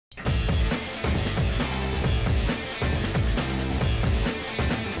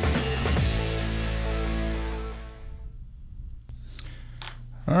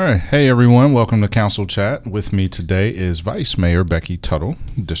All right. Hey, everyone. Welcome to Council Chat. With me today is Vice Mayor Becky Tuttle,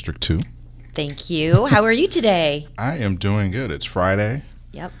 District 2. Thank you. How are you today? I am doing good. It's Friday.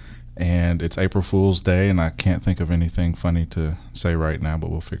 Yep. And it's April Fool's Day, and I can't think of anything funny to say right now,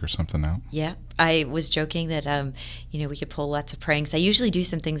 but we'll figure something out. Yeah. I was joking that, we could pull lots of pranks. I usually do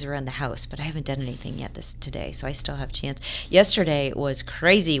some things around the house, but I haven't done anything yet today, so I still have a chance. Yesterday was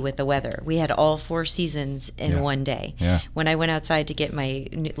crazy with the weather. We had all four seasons in one day. Yeah. When I went outside to get my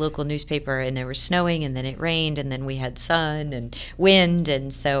local newspaper, and it was snowing, and then it rained, and then we had sun and wind,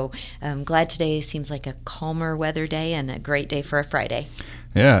 and so I'm glad today seems like a calmer weather day and a great day for a Friday.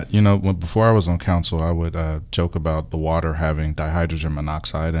 Yeah, before I was on council, I would joke about the water having dihydrogen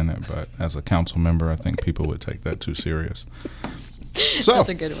monoxide in it, but as a council member, I think people would take that too serious. So, that's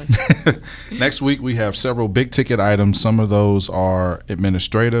a good one. Next week, we have several big-ticket items. Some of those are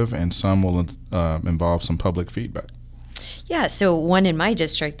administrative, and some will involve some public feedback. Yeah, so one in my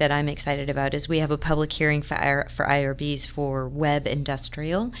district that I'm excited about is we have a public hearing for IRBs for Webb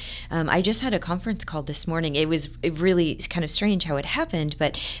Industrial. I just had a conference call this morning. It really kind of strange how it happened,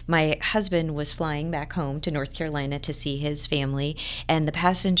 but my husband was flying back home to North Carolina to see his family, and the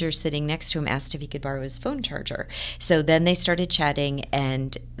passenger sitting next to him asked if he could borrow his phone charger. So then they started chatting,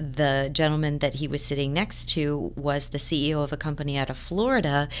 and the gentleman that he was sitting next to was the CEO of a company out of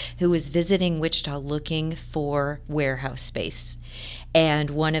Florida who was visiting Wichita looking for warehouse space. And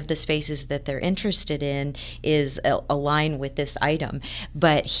one of the spaces that they're interested in is aligned with this item.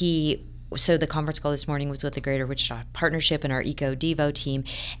 So the conference call this morning was with the Greater Wichita Partnership and our Eco Devo team,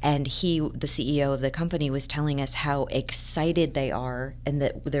 and the CEO of the company, was telling us how excited they are and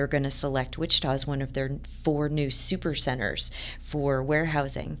that they're going to select Wichita as one of their 4 new super centers for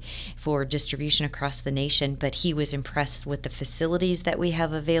warehousing, for distribution across the nation. But he was impressed with the facilities that we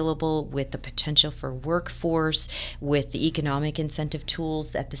have available, with the potential for workforce, with the economic incentive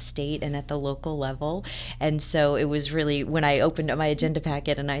tools at the state and at the local level. And so it was really, when I opened up my agenda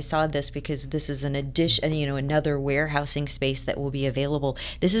packet and I saw this, because this is an addition, another warehousing space that will be available.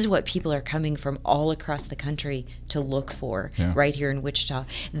 This is what people are coming from all across the country to look for, right here in Wichita.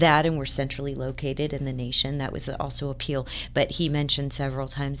 That, and we're centrally located in the nation. That was also appeal. But he mentioned several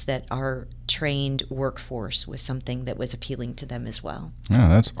times that our trained workforce was something that was appealing to them as well. Yeah,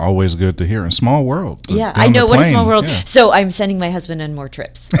 that's always good to hear. In a small world. Yeah, I know. What a small world. Yeah. So I'm sending my husband on more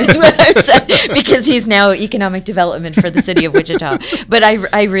trips. That's what I'm saying, because he's now economic development for the city of Wichita. But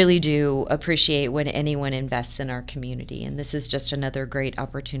I really do appreciate when anyone invests in our community, and this is just another great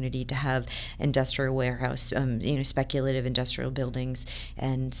opportunity to have industrial warehouse, speculative industrial buildings,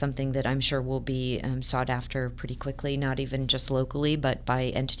 and something that I'm sure will be sought after pretty quickly, not even just locally, but by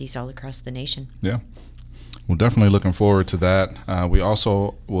entities all across the nation. Yeah. We're definitely looking forward to that. We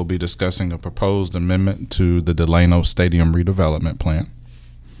also will be discussing a proposed amendment to the Delano Stadium redevelopment plan.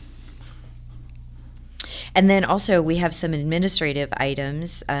 And then also we have some administrative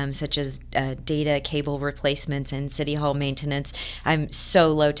items, such as data cable replacements and city hall maintenance. I'm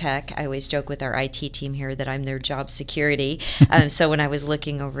so low tech. I always joke with our IT team here that I'm their job security. So when I was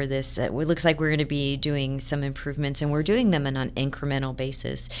looking over this, it looks like we're going to be doing some improvements, and we're doing them on an incremental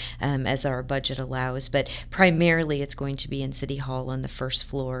basis as our budget allows. But primarily it's going to be in City Hall on the first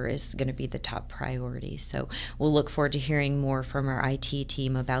floor is going to be the top priority. So we'll look forward to hearing more from our IT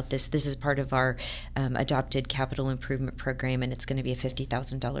team about this. This is part of our adopted capital improvement program, and it's going to be a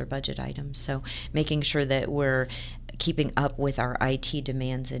 $50,000 budget item. So making sure that we're keeping up with our IT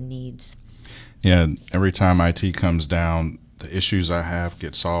demands and needs. Yeah, every time IT comes down, the issues I have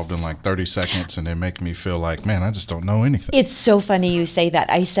get solved in like 30 seconds, and they make me feel like, man, I just don't know anything. It's so funny you say that.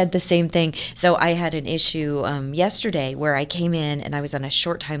 I said the same thing. So I had an issue yesterday where I came in and I was on a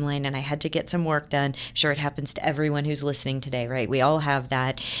short timeline and I had to get some work done. I'm sure it happens to everyone who's listening today, right? We all have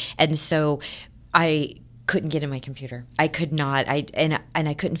that. And so I couldn't get in my computer. I could not. And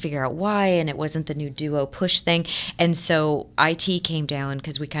I couldn't figure out why, and it wasn't the new Duo push thing. And so IT came down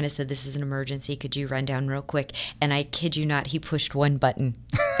because we kind of said, this is an emergency. Could you run down real quick? And I kid you not, he pushed one button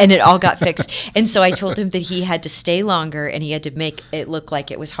and it all got fixed. And so I told him that he had to stay longer and he had to make it look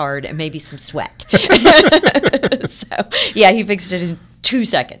like it was hard and maybe some sweat. So yeah, he fixed it in 2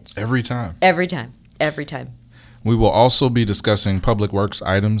 seconds. Every time. Every time. Every time. We will also be discussing public works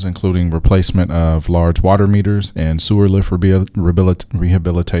items, including replacement of large water meters and sewer lift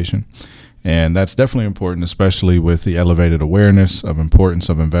rehabilitation. And that's definitely important, especially with the elevated awareness of importance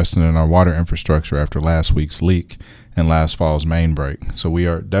of investing in our water infrastructure after last week's leak and last fall's main break. So we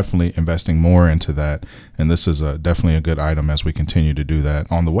are definitely investing more into that. And this is definitely a good item as we continue to do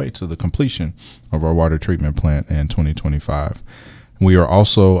that on the way to the completion of our water treatment plant in 2025. We are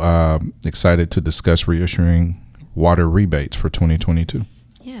also excited to discuss reissuing water rebates for 2022.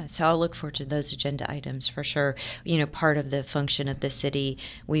 Yeah, so I'll look forward to those agenda items for sure. Part of the function of the city,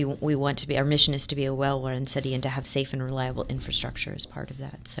 we want to be, our mission is to be a well-run city and to have safe and reliable infrastructure as part of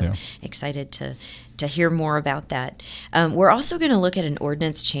that. So Yeah. excited to hear more about that. We're also going to look at an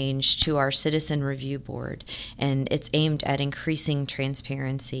ordinance change to our Citizen Review Board, and it's aimed at increasing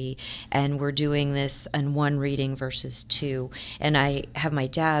transparency, and we're doing this on one reading versus two. And I have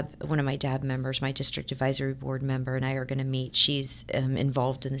one of my DAB members, my District Advisory Board member, and I are going to meet. She's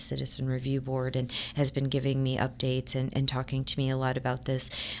involved in the Citizen Review Board and has been giving me updates and talking to me a lot about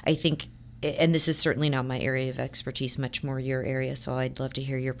this. I think, and this is certainly not my area of expertise, much more your area, so I'd love to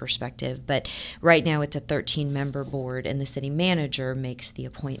hear your perspective. But right now it's a 13-member board, and the city manager makes the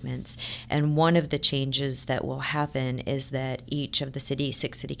appointments. And one of the changes that will happen is that each of the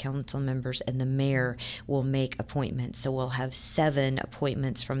 6 city council members and the mayor will make appointments. So we'll have 7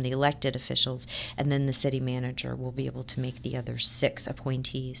 appointments from the elected officials, and then the city manager will be able to make the other 6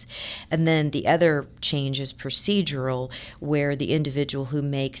 appointees. And then the other change is procedural, where the individual who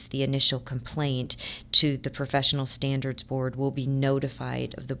makes the initial complaint to the Professional Standards Board will be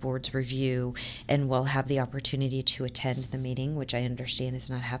notified of the board's review and will have the opportunity to attend the meeting, which I understand has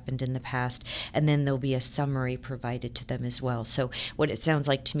not happened in the past, and then there'll be a summary provided to them as well. So what it sounds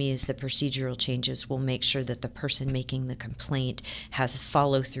like to me is the procedural changes will make sure that the person making the complaint has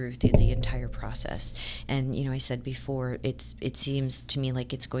follow through the entire process. And I said before, it seems to me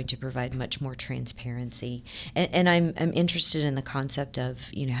like it's going to provide much more transparency. And I'm interested in the concept of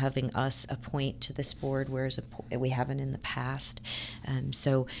having us appoint to this board, whereas we haven't in the past.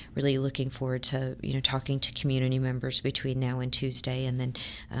 So really looking forward to talking to community members between now and Tuesday, and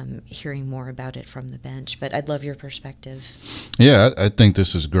then hearing more about it from the bench. But I'd love your perspective. Yeah, I think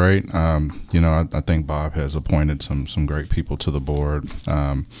this is great. I think Bob has appointed some great people to the board.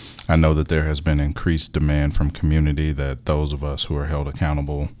 I know that there has been increased demand from community that those of us who are held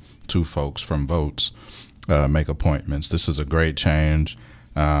accountable to folks from votes make appointments. This is a great change.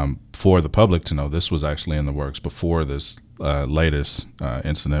 For the public to know, this was actually in the works before this latest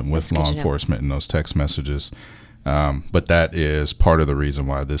incident with law enforcement and those text messages. But that is part of the reason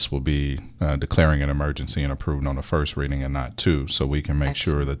why this will be declaring an emergency and approved on the first reading and not 2, so we can make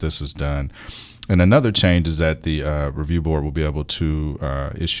sure that this is done. And another change is that the review board will be able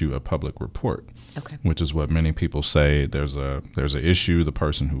to issue a public report. Okay. Which is what many people say. There's a issue. The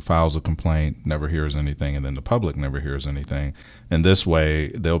person who files a complaint never hears anything, and then the public never hears anything. And this way,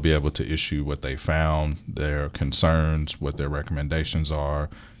 they'll be able to issue what they found, their concerns, what their recommendations are,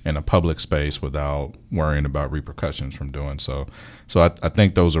 in a public space without worrying about repercussions from doing so. So I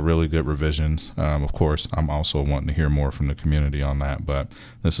think those are really good revisions. Of course, I'm also wanting to hear more from the community on that, but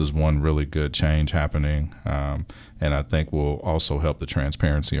this is one really good change happening, and I think will also help the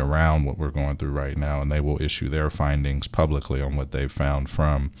transparency around what we're going through right now, and they will issue their findings publicly on what they've found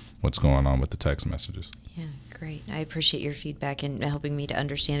from what's going on with the text messages. Yeah. Great. I appreciate your feedback and helping me to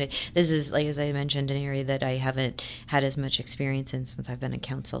understand it. This is, like as I mentioned, an area that I haven't had as much experience in since I've been in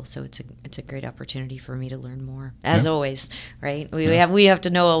council. So it's a great opportunity for me to learn more. As always, right? We have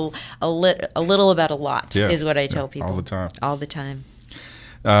to know a little about a lot. Is what I tell people all the time. All the time.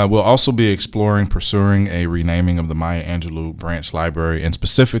 We'll also be pursuing a renaming of the Maya Angelou Branch Library, and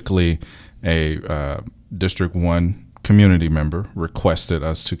specifically a District 1 community member requested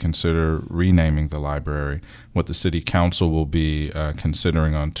us to consider renaming the library. What the city council will be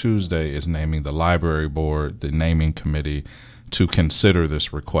considering on Tuesday is naming the library board, the naming committee, to consider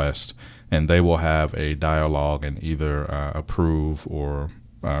this request, and they will have a dialogue and either approve or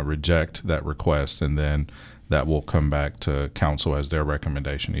reject that request, and then that will come back to council as their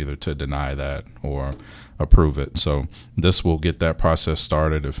recommendation, either to deny that or approve it. So this will get that process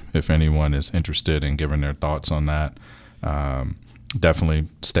started. If anyone is interested in giving their thoughts on that, definitely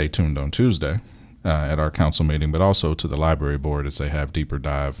stay tuned on Tuesday at our council meeting, but also to the library board as they have deeper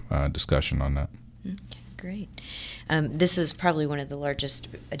dive discussion on that. Okay, great. This is probably one of the largest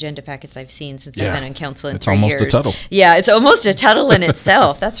agenda packets I've seen since I've been on council in 3 years. It's almost a Tuttle. Yeah, it's almost a Tuttle in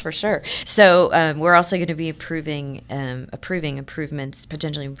itself, that's for sure. So we're also going to be approving improvements,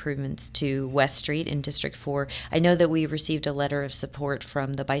 potentially improvements to West Street in District 4. I know that we received a letter of support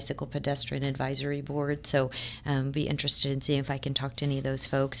from the Bicycle Pedestrian Advisory Board, so be interested in seeing if I can talk to any of those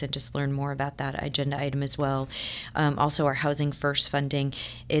folks and just learn more about that agenda item as well. Also, our Housing First funding.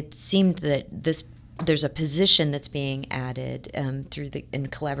 It seemed that there's a position that's being added in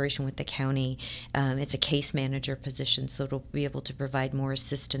collaboration with the county. It's a case manager position, so it'll be able to provide more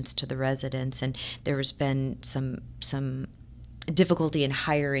assistance to the residents. And there has been some difficulty in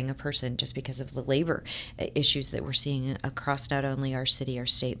hiring a person just because of the labor issues that we're seeing across not only our city, our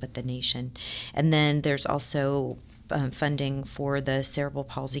state, but the nation. And then there's also funding for the cerebral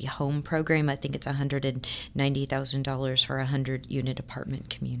palsy home program. I think it's $190,000 for a 100-unit apartment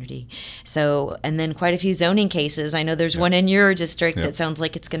community. So, and then quite a few zoning cases. I know there's one in your district that sounds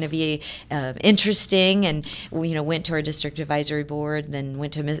like it's going to be interesting, and went to our district advisory board, then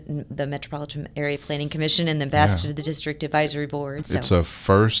went to the Metropolitan Area Planning Commission, and then back to the district advisory board. So. It's a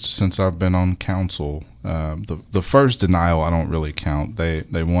first since I've been on council. The first denial I don't really count. They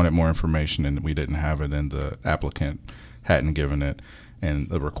wanted more information and we didn't have it, and the applicant hadn't given it, and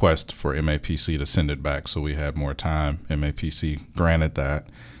the request for MAPC to send it back so we had more time. MAPC granted that,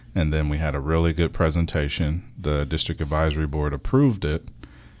 and then we had a really good presentation. The district advisory board approved it,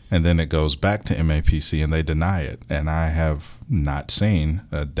 and then it goes back to MAPC and they deny it. And I have not seen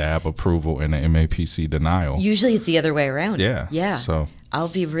a DAB approval and an MAPC denial. Usually it's the other way around. Yeah. So I'll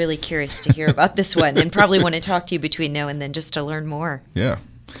be really curious to hear about this one, and probably want to talk to you between now and then just to learn more. Yeah.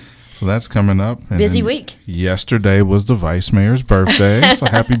 So that's coming up. And busy week. Yesterday was the vice mayor's birthday, so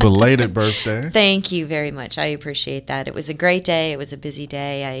happy belated birthday. Thank you very much. I appreciate that. It was a great day. It was a busy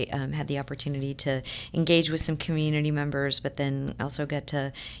day. I had the opportunity to engage with some community members, but then also got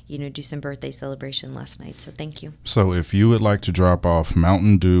to, do some birthday celebration last night. So thank you. So if you would like to drop off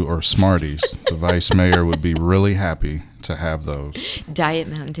Mountain Dew or Smarties, the vice mayor would be really happy to have those. Diet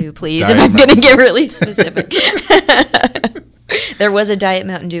Mountain Dew, please, if I'm going to get really specific. There was a Diet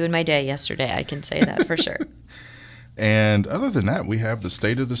Mountain Dew in my day yesterday. I can say that for sure. And other than that, we have the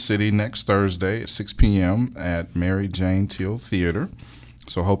State of the City next Thursday at 6 p.m. at Mary Jane Teal Theater.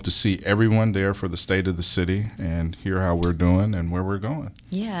 So hope to see everyone there for the State of the City and hear how we're doing and where we're going.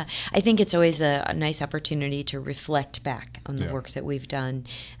 Yeah, I think it's always a nice opportunity to reflect back on the work that we've done.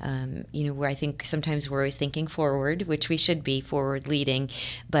 Where I think sometimes we're always thinking forward, which we should be forward leading,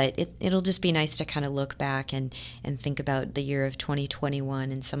 but it'll just be nice to kind of look back and think about the year of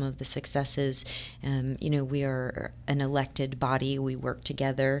 2021 and some of the successes. We are an elected body. We work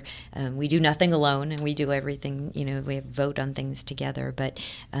together. We do nothing alone, and we do everything. We have vote on things together, but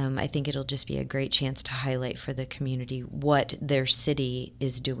I think it'll just be a great chance to highlight for the community what their city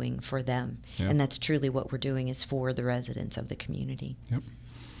is doing for them. Yep. And that's truly what we're doing, is for the residents of the community. Yep.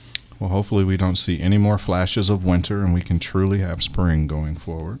 Well, hopefully we don't see any more flashes of winter and we can truly have spring going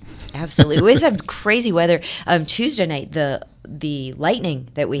forward. Absolutely. We always have crazy weather. Tuesday night, the lightning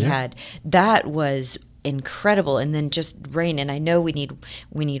that we had, that was incredible, and then just rain. And I know we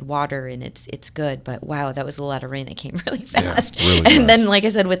need water, and it's good, but wow, that was a lot of rain that came really fast. Yeah, really and then, like I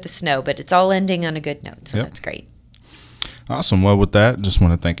said, with the snow, but it's all ending on a good note, so that's great. Awesome. Well, with that, just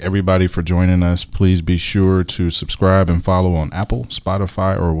want to thank everybody for joining us. Please be sure to subscribe and follow on Apple,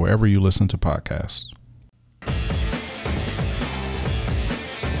 Spotify, or wherever you listen to podcasts.